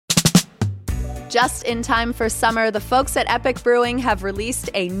Just in time for summer, the folks at Epic Brewing have released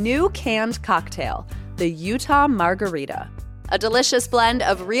a new canned cocktail, the Utah Margarita. A delicious blend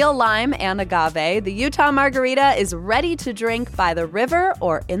of real lime and agave, the Utah Margarita is ready to drink by the river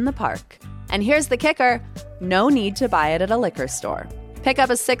or in the park. And here's the kicker, no need to buy it at a liquor store. Pick up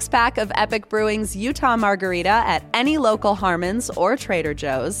a 6-pack of Epic Brewing's Utah Margarita at any local Harmon's or Trader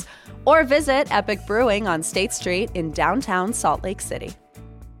Joe's, or visit Epic Brewing on State Street in downtown Salt Lake City.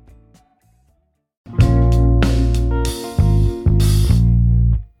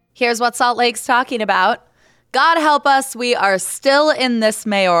 Here's what Salt Lake's talking about. God help us, we are still in this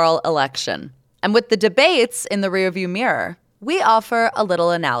mayoral election. And with the debates in the rearview mirror, we offer a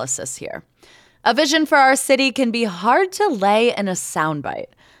little analysis here. A vision for our city can be hard to lay in a soundbite.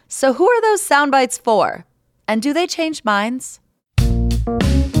 So who are those soundbites for? And do they change minds?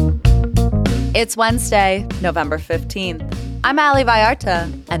 It's Wednesday, November 15th. I'm Ali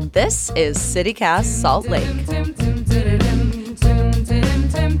Vallarta, and this is CityCast Salt Lake.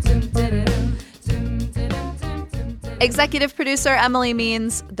 Executive producer Emily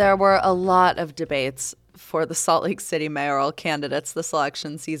Means, there were a lot of debates for the Salt Lake City mayoral candidates this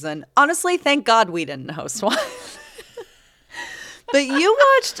election season. Honestly, thank God we didn't host one. But you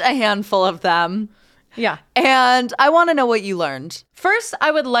watched a handful of them. Yeah. And I want to know what you learned. First,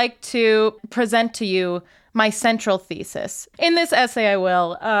 I would like to present to you my central thesis. In this essay, I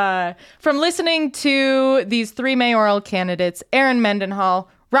will, from listening to these 3 mayoral candidates, Aaron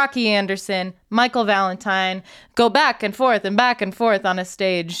Mendenhall, Rocky Anderson, Michael Valentine, go back and forth on a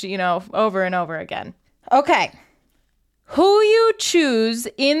stage, over and over again. Okay. Who you choose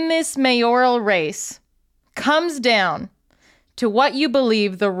in this mayoral race comes down to what you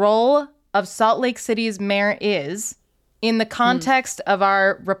believe the role of Salt Lake City's mayor is in the context of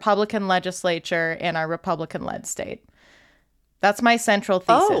our Republican legislature and our Republican-led state. That's my central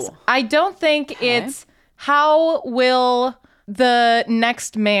thesis. Oh. I don't think it's how will the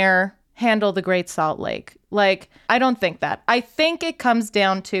next mayor handle the Great Salt Lake. I don't think that. I think it comes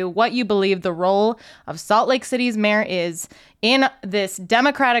down to what you believe the role of Salt Lake City's mayor is in this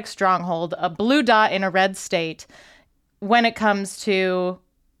Democratic stronghold, a blue dot in a red state, when it comes to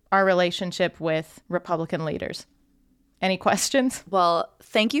our relationship with Republican leaders. Any questions? Well,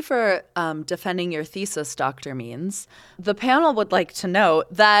 thank you for defending your thesis, Dr. Means. The panel would like to note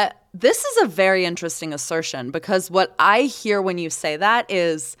that this is a very interesting assertion because what I hear when you say that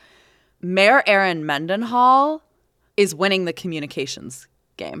is Mayor Aaron Mendenhall is winning the communications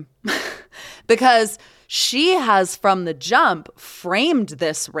game because she has from the jump framed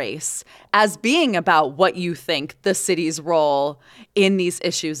this race as being about what you think the city's role in these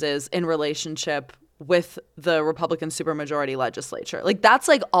issues is in relationship with the Republican supermajority legislature. That's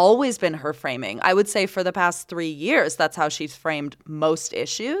always been her framing. I would say for the past 3 years, that's how she's framed most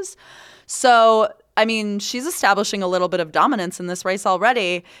issues. So, she's establishing a little bit of dominance in this race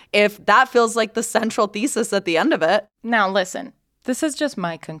already, if that feels like the central thesis at the end of it. Now, listen, this is just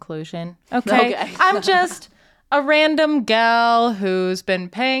my conclusion, okay? I'm just a random gal who's been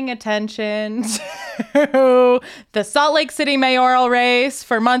paying attention to the Salt Lake City mayoral race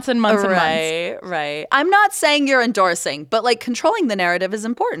for months and months and months. Right. I'm not saying you're endorsing, but controlling the narrative is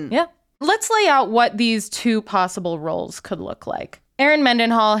important. Yeah. Let's lay out what these 2 possible roles could look like. Aaron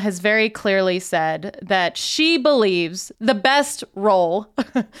Mendenhall has very clearly said that she believes the best role,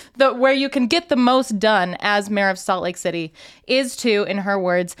 where you can get the most done as mayor of Salt Lake City, is to, in her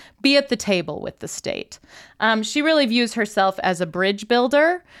words, be at the table with the state. She really views herself as a bridge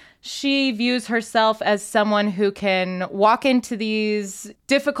builder. She views herself as someone who can walk into these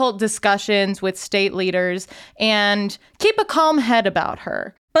difficult discussions with state leaders and keep a calm head about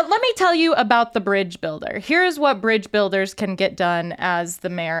her. But let me tell you about the bridge builder. Here's what bridge builders can get done as the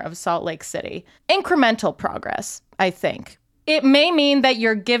mayor of Salt Lake City. Incremental progress, I think. It may mean that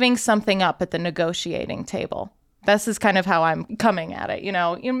you're giving something up at the negotiating table. This is kind of how I'm coming at it.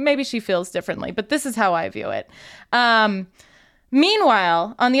 Maybe she feels differently, but this is how I view it.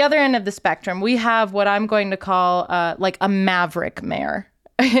 Meanwhile, on the other end of the spectrum, we have what I'm going to call a maverick mayor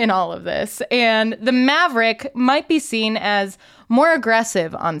in all of this. And the maverick might be seen as more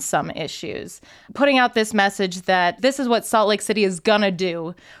aggressive on some issues, putting out this message that this is what Salt Lake City is gonna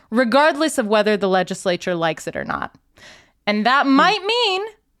do, regardless of whether the legislature likes it or not. And that might mean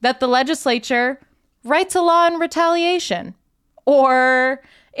that the legislature writes a law in retaliation, or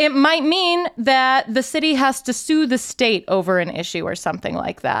it might mean that the city has to sue the state over an issue or something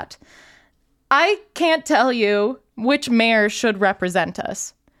like that. I can't tell you which mayor should represent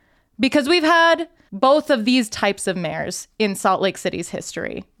us, because we've had both of these types of mayors in Salt Lake City's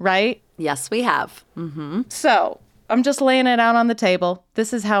history, right? Yes, we have. Mm-hmm. So I'm just laying it out on the table.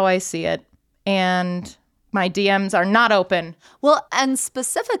 This is how I see it. and my DMs are not open. Well, and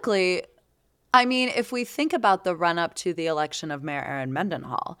specifically, I mean, if we think about the run-up to the election of Mayor Erin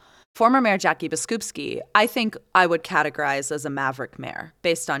Mendenhall, former Mayor Jackie Biskupski, I think I would categorize as a maverick mayor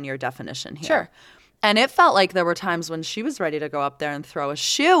based on your definition here. Sure. And it felt like there were times when she was ready to go up there and throw a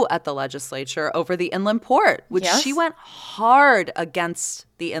shoe at the legislature over the inland port, which she went hard against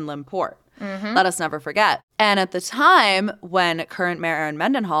the inland port. Let us never forget. And at the time when current Mayor Erin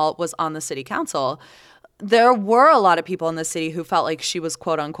Mendenhall was on the city council, there were a lot of people in the city who felt like she was,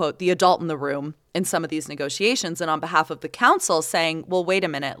 quote unquote, the adult in the room in some of these negotiations. And on behalf of the council saying, well, wait a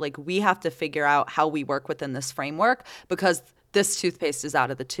minute, like we have to figure out how we work within this framework because this toothpaste is out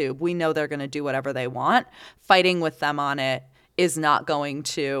of the tube. We know they're going to do whatever they want. Fighting with them on it is not going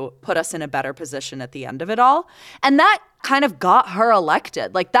to put us in a better position at the end of it all. And that kind of got her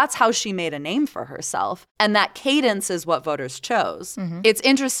elected. Like that's how she made a name for herself. And that cadence is what voters chose. It's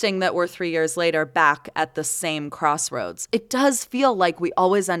interesting that we're 3 years later back at the same crossroads. It does feel like we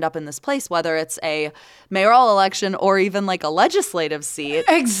always end up in this place, whether it's a mayoral election or even like a legislative seat.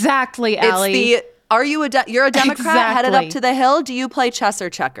 Exactly, Allie. Are you you're a Democrat headed up to the Hill? Do you play chess or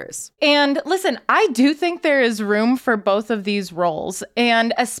checkers? And listen, I do think there is room for both of these roles,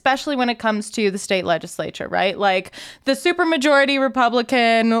 and especially when it comes to the state legislature, right? Like the supermajority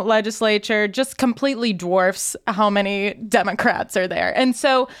Republican legislature just completely dwarfs how many Democrats are there. And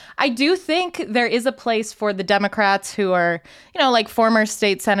so I do think there is a place for the Democrats who are, like former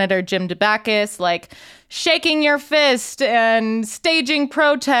state senator Jim DeBacchus, like shaking your fist and staging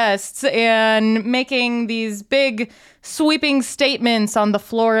protests and making these big sweeping statements on the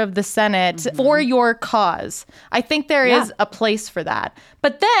floor of the Senate for your cause. I think there is a place for that.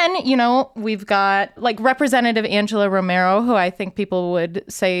 But then, we've got like Representative Angela Romero, who I think people would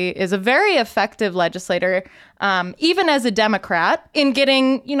say is a very effective legislator, even as a Democrat, in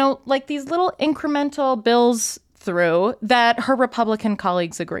getting, like these little incremental bills through that her Republican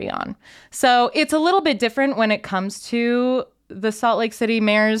colleagues agree on. So it's a little bit different when it comes to the Salt Lake City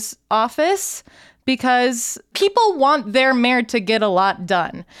mayor's office because people want their mayor to get a lot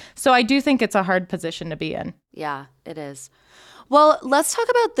done. So I do think it's a hard position to be in. Yeah, it is. Well, let's talk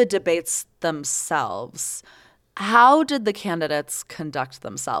about the debates themselves. How did the candidates conduct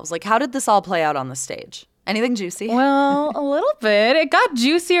themselves? Like, how did this all play out on the stage? Anything juicy? Well, a little bit. It got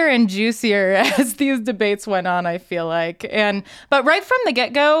juicier and juicier as these debates went on, I feel like. But right from the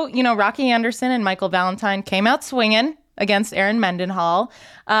get-go, Rocky Anderson and Michael Valentine came out swinging against Erin Mendenhall.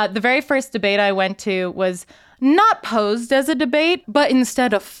 The very first debate I went to was not posed as a debate, but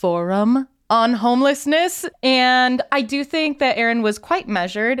instead a forum on homelessness. And I do think that Erin was quite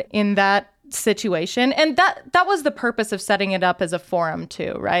measured in that situation. And that was the purpose of setting it up as a forum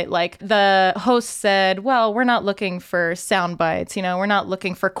too, right? Like the host said, well, we're not looking for sound bites, we're not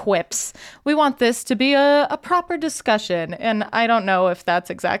looking for quips. We want this to be a proper discussion. And I don't know if that's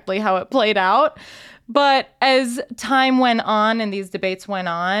exactly how it played out. But as time went on and these debates went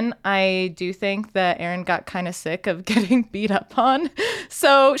on, I do think that Erin got kind of sick of getting beat up on.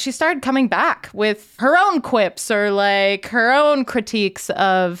 So she started coming back with her own quips or like her own critiques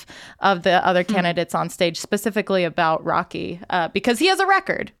of the other candidates on stage, specifically about Rocky, because he has a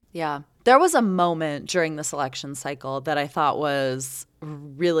record. Yeah. There was a moment during this election cycle that I thought was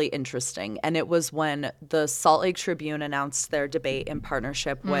really interesting. And it was when the Salt Lake Tribune announced their debate in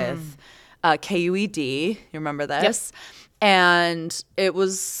partnership with KUED. You remember this? Yep. And it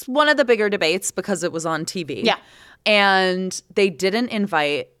was one of the bigger debates because it was on TV. Yeah. And they didn't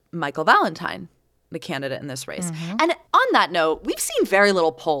invite Michael Valentine, the candidate in this race. And on that note, we've seen very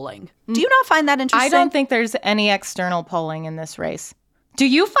little polling. Do you not find that interesting? I don't think there's any external polling in this race. Do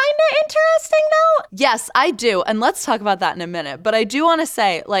you find it interesting, though? Yes, I do. And let's talk about that in a minute. But I do want to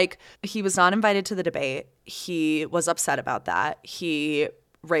say, like, he was not invited to the debate. He was upset about that. He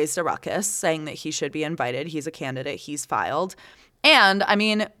raised a ruckus saying that he should be invited. He's a candidate. He's filed. And, I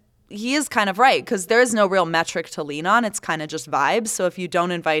mean, he is kind of right because there is no real metric to lean on. It's kind of just vibes. So if you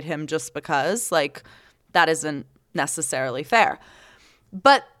don't invite him just because, like, that isn't necessarily fair.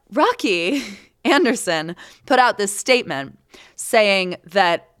 But Rocky Anderson put out this statement saying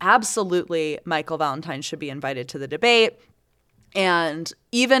that absolutely Michael Valentine should be invited to the debate. And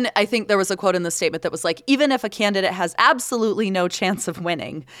even, I think there was a quote in the statement that was like, even if a candidate has absolutely no chance of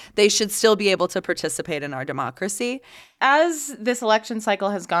winning, they should still be able to participate in our democracy. As this election cycle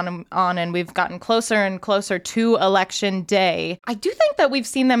has gone on and we've gotten closer and closer to election day, I do think that we've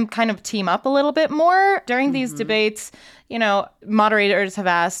seen them kind of team up a little bit more during these debates. Moderators have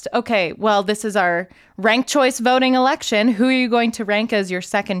asked, okay, well, this is our ranked choice voting election. Who are you going to rank as your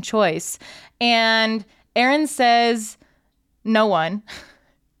second choice? And Erin says, no one.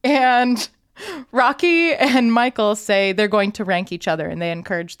 And Rocky and Michael say they're going to rank each other, and they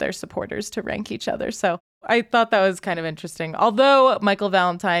encourage their supporters to rank each other. So I thought that was kind of interesting. Although Michael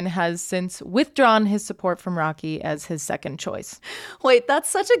Valentine has since withdrawn his support from Rocky as his second choice. Wait, that's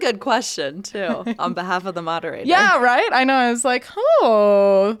such a good question, too, on behalf of the moderator. Yeah, right? I know. I was like,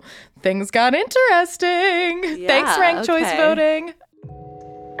 oh, things got interesting. Yeah, Thanks, ranked choice voting.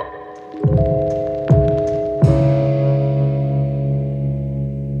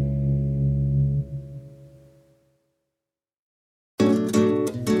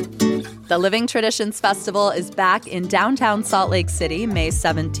 The Living Traditions Festival is back in downtown Salt Lake City, May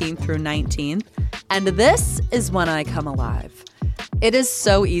 17th through 19th, and this is when I come alive. It is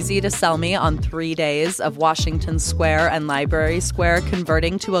so easy to sell me on 3 days of Washington Square and Library Square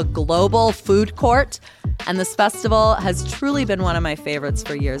converting to a global food court, and this festival has truly been one of my favorites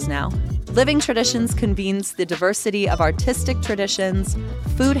for years now. Living Traditions convenes the diversity of artistic traditions,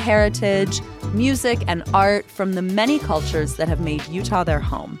 food heritage, music, and art from the many cultures that have made Utah their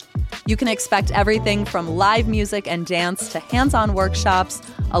home. You can expect everything from live music and dance to hands-on workshops,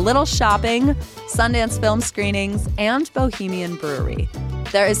 a little shopping, Sundance film screenings, and Bohemian Brewery.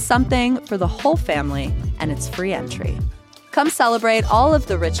 There is something for the whole family, and it's free entry. Come celebrate all of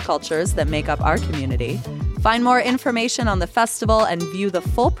the rich cultures that make up our community. Find more information on the festival and view the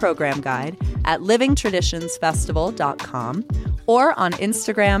full program guide at livingtraditionsfestival.com or on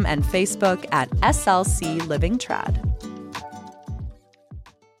Instagram and Facebook at SLC Living Trad.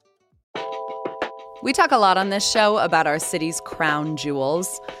 We talk a lot on this show about our city's crown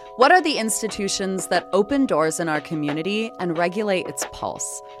jewels. What are the institutions that open doors in our community and regulate its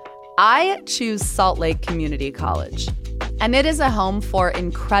pulse? I choose Salt Lake Community College, and it is a home for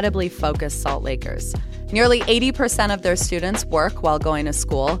incredibly focused Salt Lakers. Nearly 80% of their students work while going to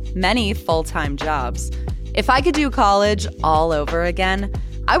school, many full-time jobs. If I could do college all over again,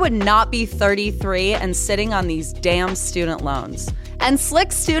 I would not be 33 and sitting on these damn student loans. And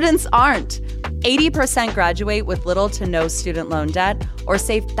slick students aren't. 80% graduate with little to no student loan debt or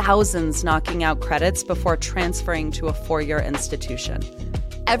save thousands knocking out credits before transferring to a four-year institution.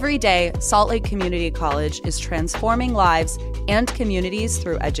 Every day, Salt Lake Community College is transforming lives and communities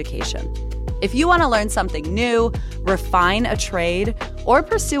through education. If you want to learn something new, refine a trade, or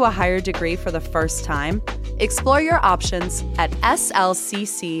pursue a higher degree for the first time, explore your options at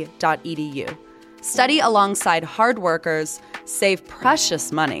slcc.edu. Study alongside hard workers, save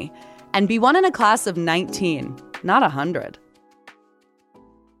precious money, and be one in a class of 19, not 100.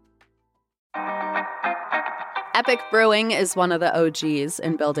 Epic Brewing is one of the OGs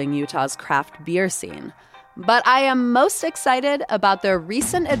in building Utah's craft beer scene. But I am most excited about their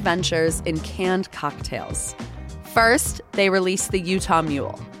recent adventures in canned cocktails. First, they released the Utah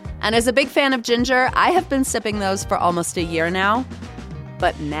Mule. And as a big fan of ginger, I have been sipping those for almost a year now.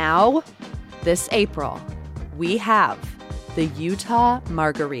 But now, this April, we have the Utah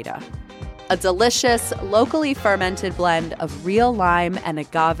Margarita. A delicious, locally fermented blend of real lime and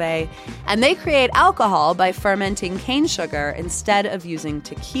agave, and they create alcohol by fermenting cane sugar instead of using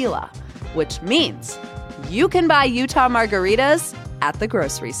tequila, which means you can buy Utah Margaritas at the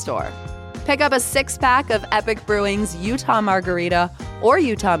grocery store. Pick up a 6-pack of Epic Brewing's Utah Margarita or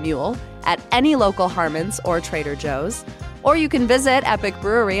Utah Mule at any local Harmon's or Trader Joe's, or you can visit Epic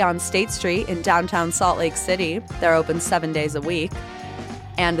Brewery on State Street in downtown Salt Lake City. They're open 7 days a week.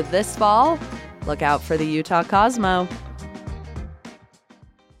 And this fall, look out for the Utah Cosmo.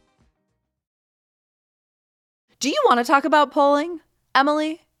 Do you want to talk about polling,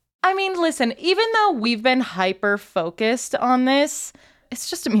 Emily? I mean, listen, even though we've been hyper-focused on this, it's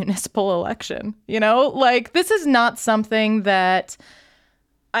just a municipal election, you know? Like, this is not something that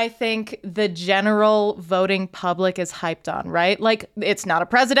I think the general voting public is hyped on, right? Like, it's not a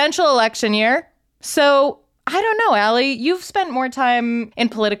presidential election year. So, I don't know, Allie, you've spent more time in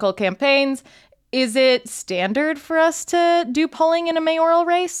political campaigns. Is it standard for us to do polling in a mayoral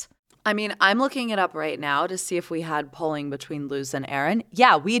race? I mean, I'm looking it up right now to see if we had polling between Luz and Aaron.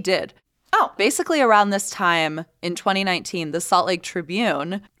 Yeah, we did. Oh, basically around this time in 2019, the Salt Lake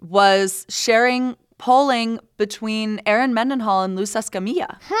Tribune was sharing polling between Aaron Mendenhall and Luz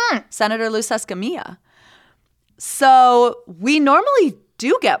Escamilla, Senator Luz Escamilla. So we normally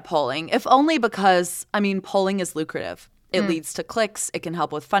do get polling, if only because, I mean, polling is lucrative. It leads to clicks. It can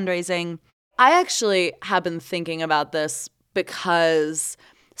help with fundraising. I actually have been thinking about this because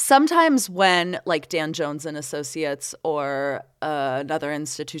sometimes when like Dan Jones and Associates or another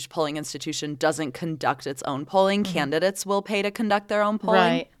polling institution doesn't conduct its own polling, candidates will pay to conduct their own polling.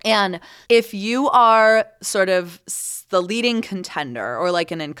 Right. And if you are sort of the leading contender or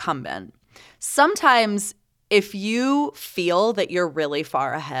like an incumbent, sometimes if you feel that you're really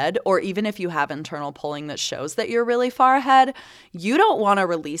far ahead, or even if you have internal polling that shows that you're really far ahead, you don't want to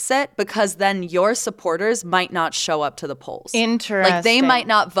release it because then your supporters might not show up to the polls. Interesting. Like they might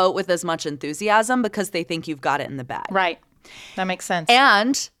not vote with as much enthusiasm because they think you've got it in the bag. Right. That makes sense.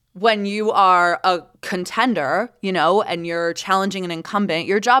 And when you are a contender, you know, and you're challenging an incumbent,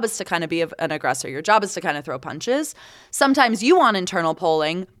 your job is to kind of be an aggressor. Your job is to kind of throw punches. Sometimes you want internal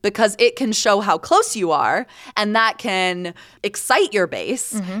polling because it can show how close you are, and that can excite your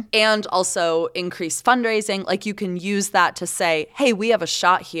base and also increase fundraising. Like you can use that to say, hey, we have a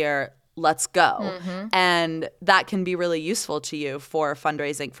shot here. Let's go. And that can be really useful to you for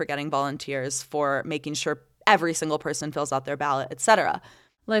fundraising, for getting volunteers, for making sure every single person fills out their ballot, et cetera.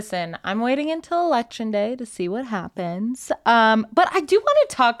 Listen, I'm waiting until Election Day to see what happens. But I do want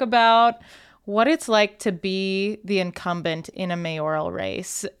to talk about what it's like to be the incumbent in a mayoral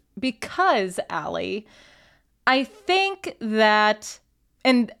race. Because, Allie, I think that,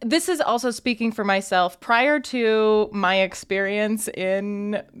 and this is also speaking for myself, prior to my experience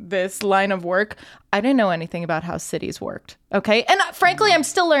in this line of work, I didn't know anything about how cities worked, okay? And frankly, I'm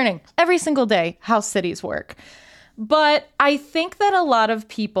still learning every single day how cities work. But I think that a lot of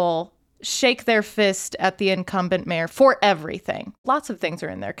people shake their fist at the incumbent mayor for everything. Lots of things are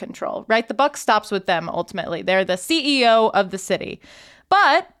in their control, right? The buck stops with them ultimately. They're the CEO of the city.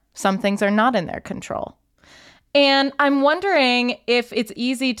 But some things are not in their control. And I'm wondering if it's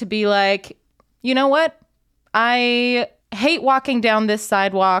easy to be like, you know what? I hate walking down this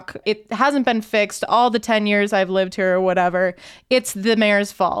sidewalk. It hasn't been fixed all the 10 years I've lived here or whatever. It's the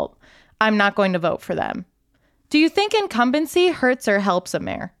mayor's fault. I'm not going to vote for them. Do you think incumbency hurts or helps a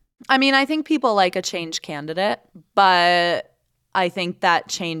mayor? I mean, I think people like a change candidate, but I think that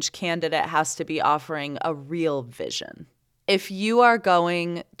change candidate has to be offering a real vision. If you are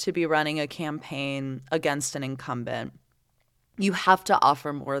going to be running a campaign against an incumbent, you have to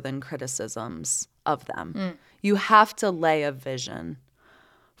offer more than criticisms of them. You have to lay a vision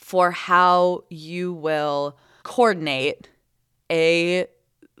for how you will coordinate a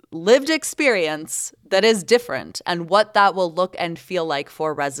lived experience that is different and what that will look and feel like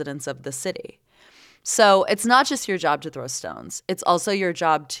for residents of the city. So it's not just your job to throw stones. It's also your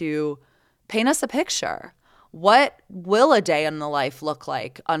job to paint us a picture. What will a day in the life look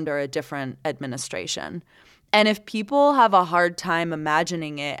like under a different administration? And if people have a hard time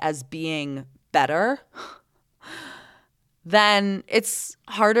imagining it as being better, then it's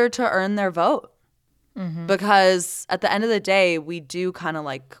harder to earn their vote. Because at the end of the day, we do kind of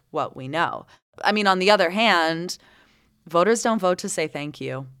like what we know. I mean, on the other hand, voters don't vote to say thank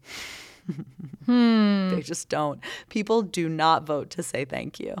you. They just don't. People do not vote to say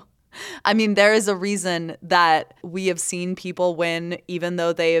thank you. I mean, there is a reason that we have seen people win even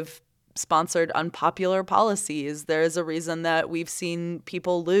though they've sponsored unpopular policies. There is a reason that we've seen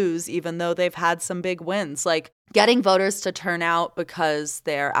people lose even though they've had some big wins. Like getting voters to turn out because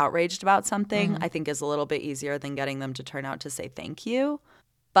they're outraged about something, I think is a little bit easier than getting them to turn out to say thank you.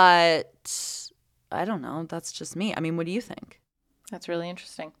 But I don't know. That's just me. I mean, what do you think? That's really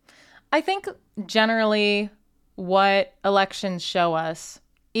interesting. I think generally what elections show us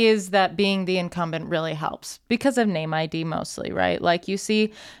is that being the incumbent really helps because of name ID mostly, right? Like you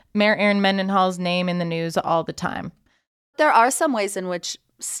see Mayor Erin Mendenhall's name in the news all the time. There are some ways in which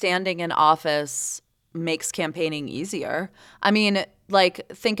standing in office makes campaigning easier. I mean, like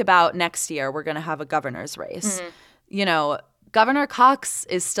think about next year, we're going to have a governor's race. You know, Governor Cox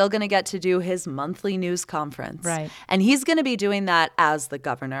is still going to get to do his monthly news conference. Right. And he's going to be doing that as the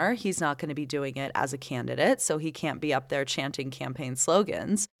governor. He's not going to be doing it as a candidate, so he can't be up there chanting campaign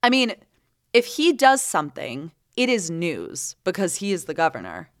slogans. I mean, if he does something, it is news because he is the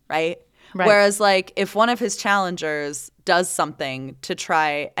governor, right? Whereas, like, if one of his challengers does something to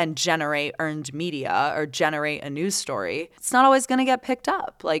try and generate earned media or generate a news story, it's not always going to get picked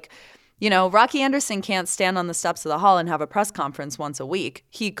up. Like, you know, Rocky Anderson can't stand on the steps of the hall and have a press conference once a week.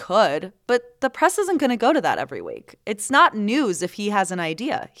 He could, but the press isn't going to go to that every week. It's not news if he has an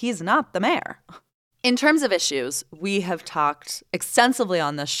idea. He's not the mayor. In terms of issues, we have talked extensively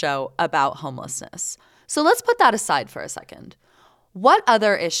on this show about homelessness. So let's put that aside for a second. What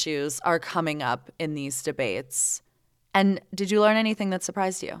other issues are coming up in these debates? And did you learn anything that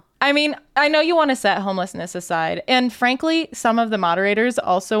surprised you? I mean, I know you want to set homelessness aside. And frankly, some of the moderators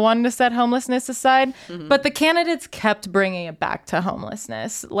also wanted to set homelessness aside. But the candidates kept bringing it back to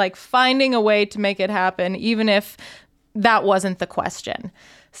homelessness, like finding a way to make it happen, even if that wasn't the question.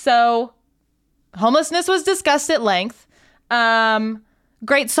 So homelessness was discussed at length.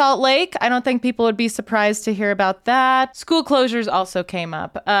 Great Salt Lake, I don't think people would be surprised to hear about that. School closures also came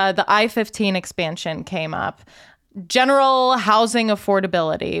up. The I-15 expansion came up. General housing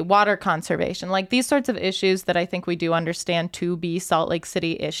affordability, water conservation, like these sorts of issues that I think we do understand to be Salt Lake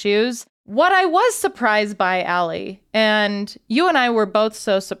City issues. What I was surprised by, Allie, and you and I were both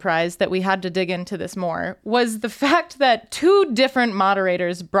so surprised that we had to dig into this more, was the fact that two different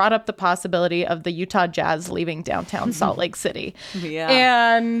moderators brought up the possibility of the Utah Jazz leaving downtown Salt Lake City. Yeah.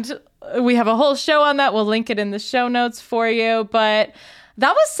 And we have a whole show on that. We'll link it in the show notes for you. But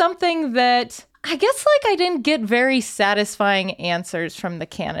that was something that I guess I didn't get very satisfying answers from the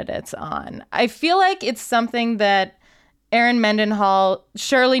candidates on. I feel like it's something that Erin Mendenhall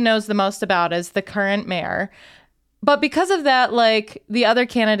surely knows the most about as the current mayor. But because of that, the other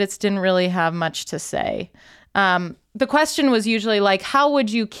candidates didn't really have much to say. The question was usually how would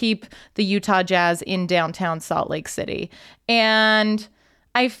you keep the Utah Jazz in downtown Salt Lake City? And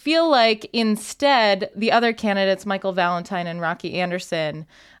I feel like instead, the other candidates, Michael Valentine and Rocky Anderson,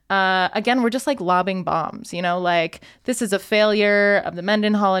 again, we're just lobbing bombs, this is a failure of the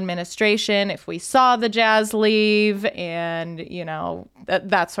Mendenhall administration. If we saw the Jazz leave and,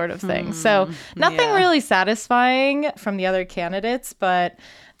 that sort of thing. So nothing really satisfying from the other candidates, but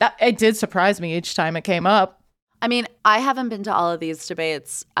it did surprise me each time it came up. I mean, I haven't been to all of these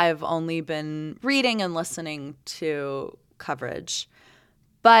debates. I've only been reading and listening to coverage.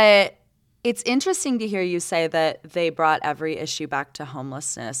 But it's interesting to hear you say that they brought every issue back to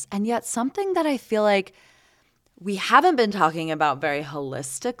homelessness. And yet something that I feel like we haven't been talking about very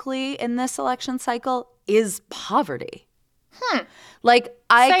holistically in this election cycle is poverty.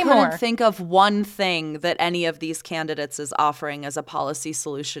 I couldn't think of one thing that any of these candidates is offering as a policy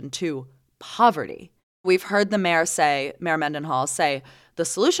solution to poverty. We've heard the Mayor Mendenhall say, the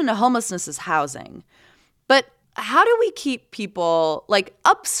solution to homelessness is housing. But how do we keep people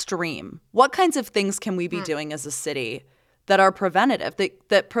upstream? What kinds of things can we be doing as a city that are preventative,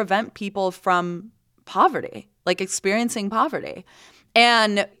 that prevent people from poverty, experiencing poverty?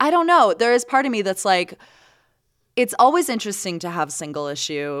 And I don't know. There is part of me that's it's always interesting to have single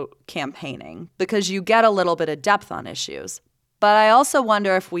issue campaigning because you get a little bit of depth on issues. But I also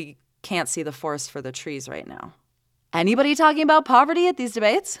wonder if we can't see the forest for the trees right now. Anybody talking about poverty at these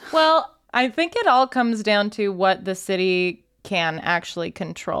debates? Well, I think it all comes down to what the city can actually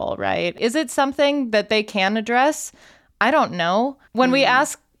control, right? Is it something that they can address? I don't know. When we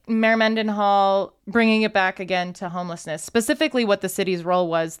ask Mayor Mendenhall, bringing it back again to homelessness, specifically what the city's role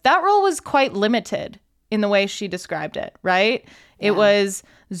was, that role was quite limited in the way she described it, right? Yeah. It was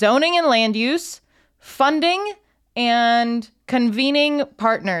zoning and land use, funding, and convening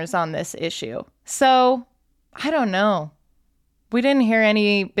partners on this issue. So, I don't know. We didn't hear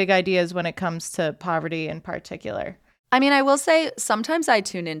any big ideas when it comes to poverty in particular. I mean, I will say sometimes I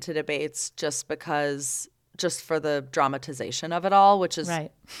tune into debates just for the dramatization of it all, which is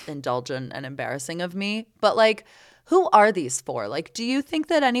indulgent and embarrassing of me. But who are these for? Do you think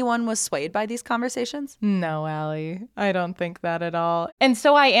that anyone was swayed by these conversations? No, Allie. I don't think that at all. And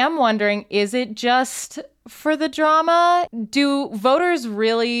so I am wondering, is it just for the drama? Do voters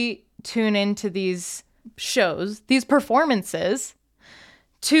really tune into these shows, these performances,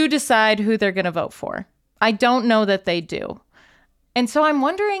 to decide who they're going to vote for? I don't know that they do. And so I'm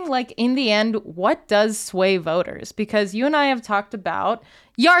wondering, in the end, what does sway voters? Because you and I have talked about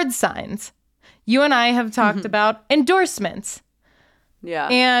yard signs. You and I have talked about endorsements. Yeah.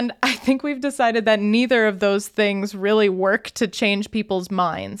 And I think we've decided that neither of those things really work to change people's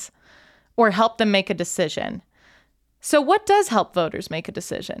minds or help them make a decision. So what does help voters make a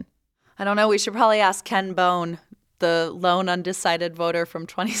decision? I don't know. We should probably ask Ken Bone, the lone undecided voter from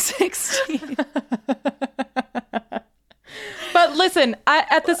 2016. But listen,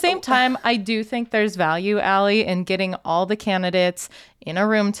 at the same time, I do think there's value, Allie, in getting all the candidates in a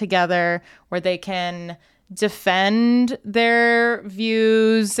room together where they can defend their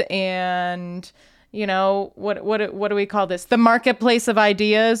views and, what do we call this? The marketplace of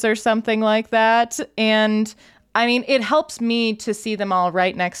ideas or something like that. And I mean, it helps me to see them all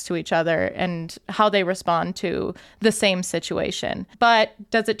right next to each other and how they respond to the same situation. But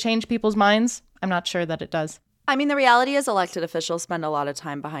does it change people's minds? I'm not sure that it does. I mean, the reality is elected officials spend a lot of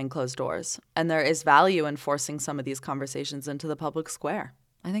time behind closed doors, and there is value in forcing some of these conversations into the public square.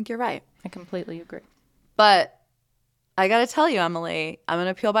 I think you're right. I completely agree. But I got to tell you, Emily, I'm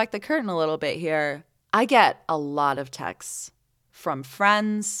going to peel back the curtain a little bit here. I get a lot of texts from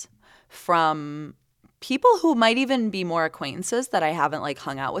friends, from people who might even be more acquaintances that I haven't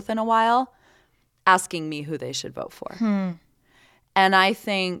hung out with in a while, asking me who they should vote for. And I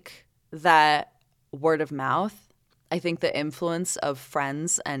think that word of mouth I think the influence of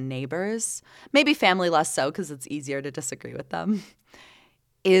friends and neighbors, maybe family less so because it's easier to disagree with them,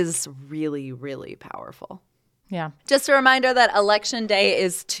 is really, really powerful. Yeah. Just a reminder that Election Day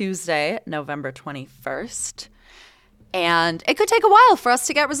is Tuesday, November 21st. And it could take a while for us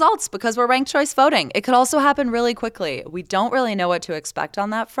to get results because we're ranked choice voting. It could also happen really quickly. We don't really know what to expect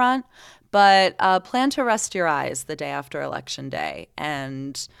on that front, but plan to rest your eyes the day after Election Day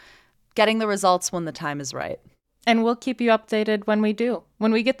and getting the results when the time is right. And we'll keep you updated when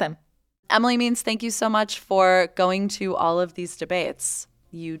we get them. Emily Means, thank you so much for going to all of these debates.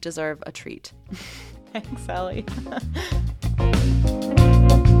 You deserve a treat. Thanks, Ellie.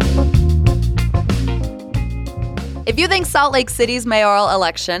 If you think Salt Lake City's mayoral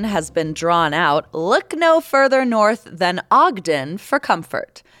election has been drawn out, look no further north than Ogden for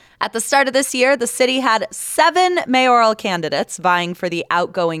comfort. At the start of this year, the city had 7 mayoral candidates vying for the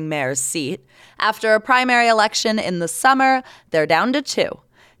outgoing mayor's seat. After a primary election in the summer, they're down to 2,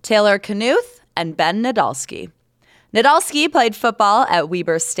 Taylor Knuth and Ben Nadolski. Nadolski played football at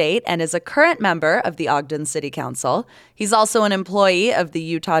Weber State and is a current member of the Ogden City Council. He's also an employee of the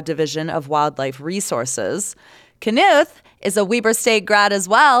Utah Division of Wildlife Resources. Knuth is a Weber State grad as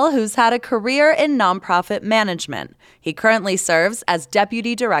well, who's had a career in nonprofit management. He currently serves as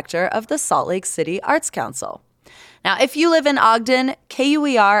deputy director of the Salt Lake City Arts Council. Now, if you live in Ogden,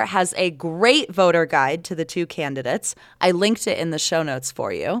 KUER has a great voter guide to the 2 candidates. I linked it in the show notes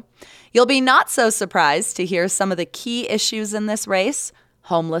for you. You'll be not so surprised to hear some of the key issues in this race: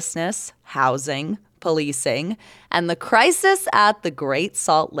 homelessness, housing, policing, and the crisis at the Great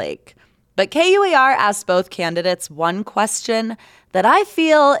Salt Lake. But KUER asked both candidates one question that I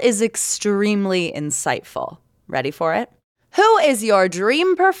feel is extremely insightful. Ready for it? Who is your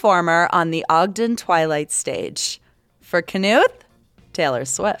dream performer on the Ogden Twilight stage? For Knuth, Taylor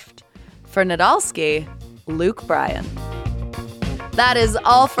Swift. For Nadolski, Luke Bryan. That is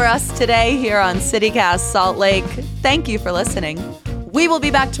all for us today here on CityCast Salt Lake. Thank you for listening. We will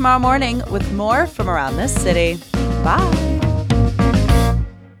be back tomorrow morning with more from around this city. Bye.